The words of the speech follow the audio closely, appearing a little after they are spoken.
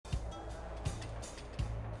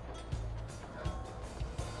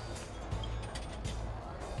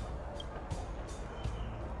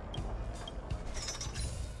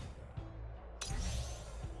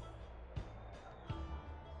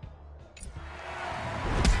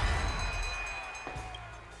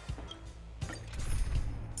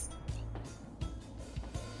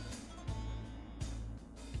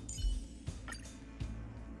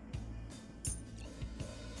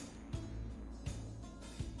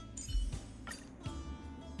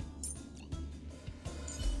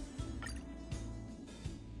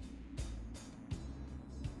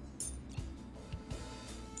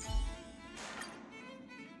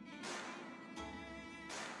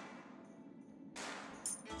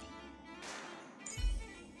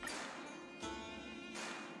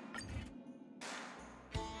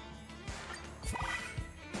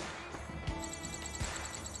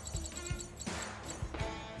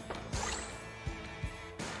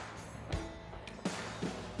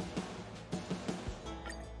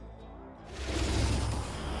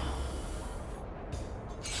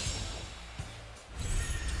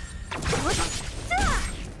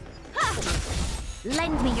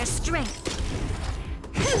Lend me your strength.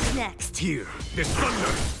 Who's next? Hear this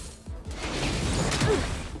thunder!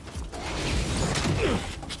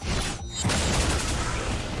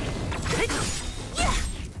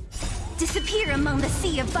 Disappear among the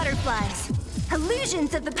sea of butterflies.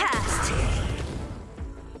 Illusions of the past.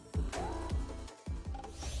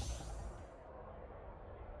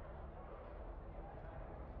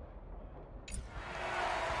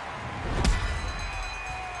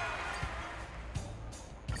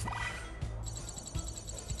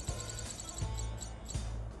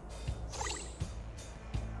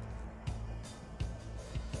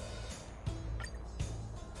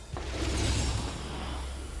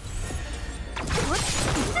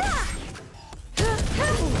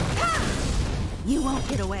 You won't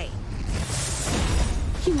get away.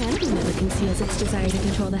 Humanity never conceals its desire to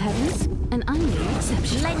control the heavens, and I'm no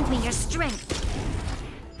exception. Lend me your strength.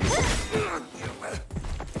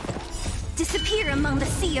 Disappear among the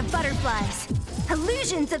sea of butterflies.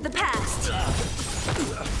 Illusions of the past.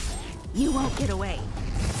 You won't get away.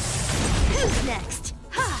 Who's next?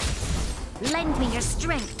 Lend me your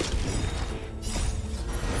strength.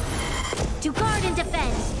 To guard and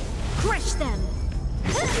defend. Crush them.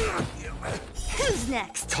 Who's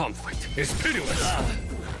next? Conflict is pitiless!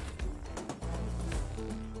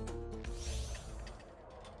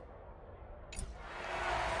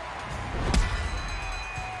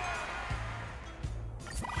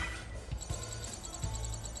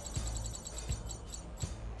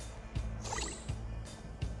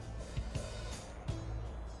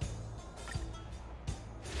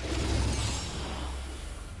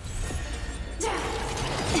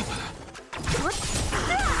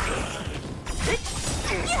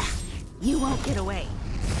 You won't get away.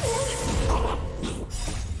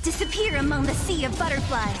 Disappear among the sea of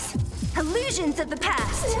butterflies. Illusions of the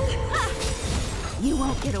past. You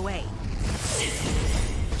won't get away.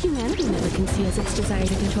 Humanity never conceals its desire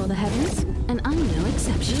to control the heavens, and I'm no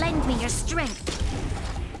exception. Lend me your strength.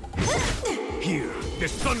 Hear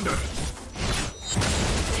this thunder!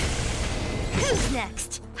 Who's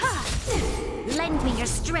next? Lend me your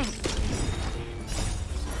strength.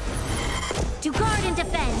 To guard and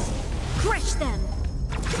defend. Crush them.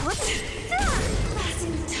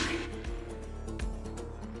 Passing the time.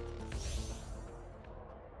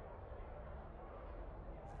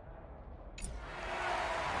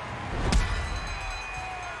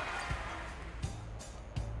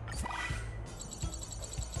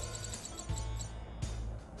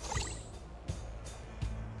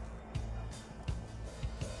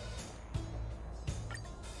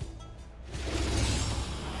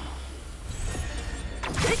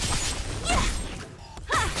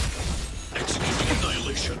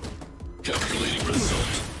 Calculating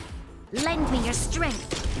result. Lend me your strength.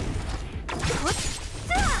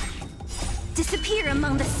 Disappear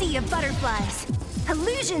among the sea of butterflies.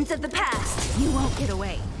 Illusions of the past. You won't get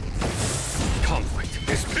away. Conflict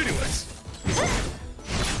is pitiless!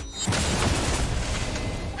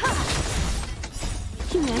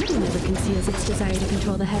 Humanity never conceals its desire to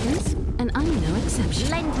control the heavens, and I'm no exception.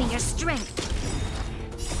 Lend me your strength.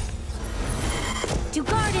 To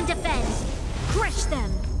guard and defend. Crush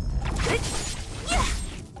them.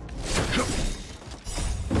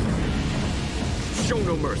 Show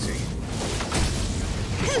no mercy.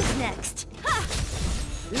 Who's next?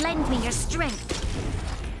 Lend me your strength.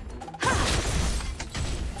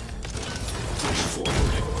 Push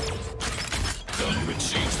forward. Value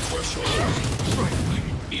achieves threshold. Trifling.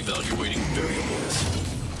 Evaluating variables.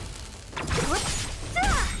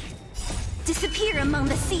 Disappear among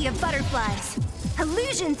the sea of butterflies.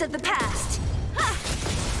 Illusions of the past.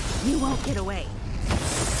 You won't get away.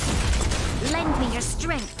 Lend me your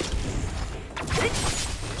strength.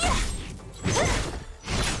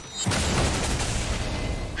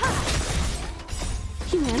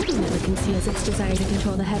 Humanity never conceals its desire to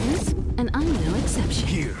control the heavens, and I'm no exception.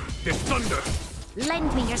 Hear this thunder!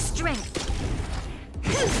 Lend me your strength.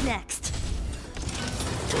 Who's next?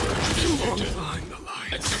 Behind the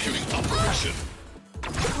line. Executing operation.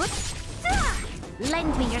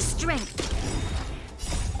 Lend me your strength.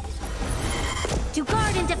 To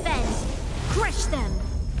guard and defend. Crush them.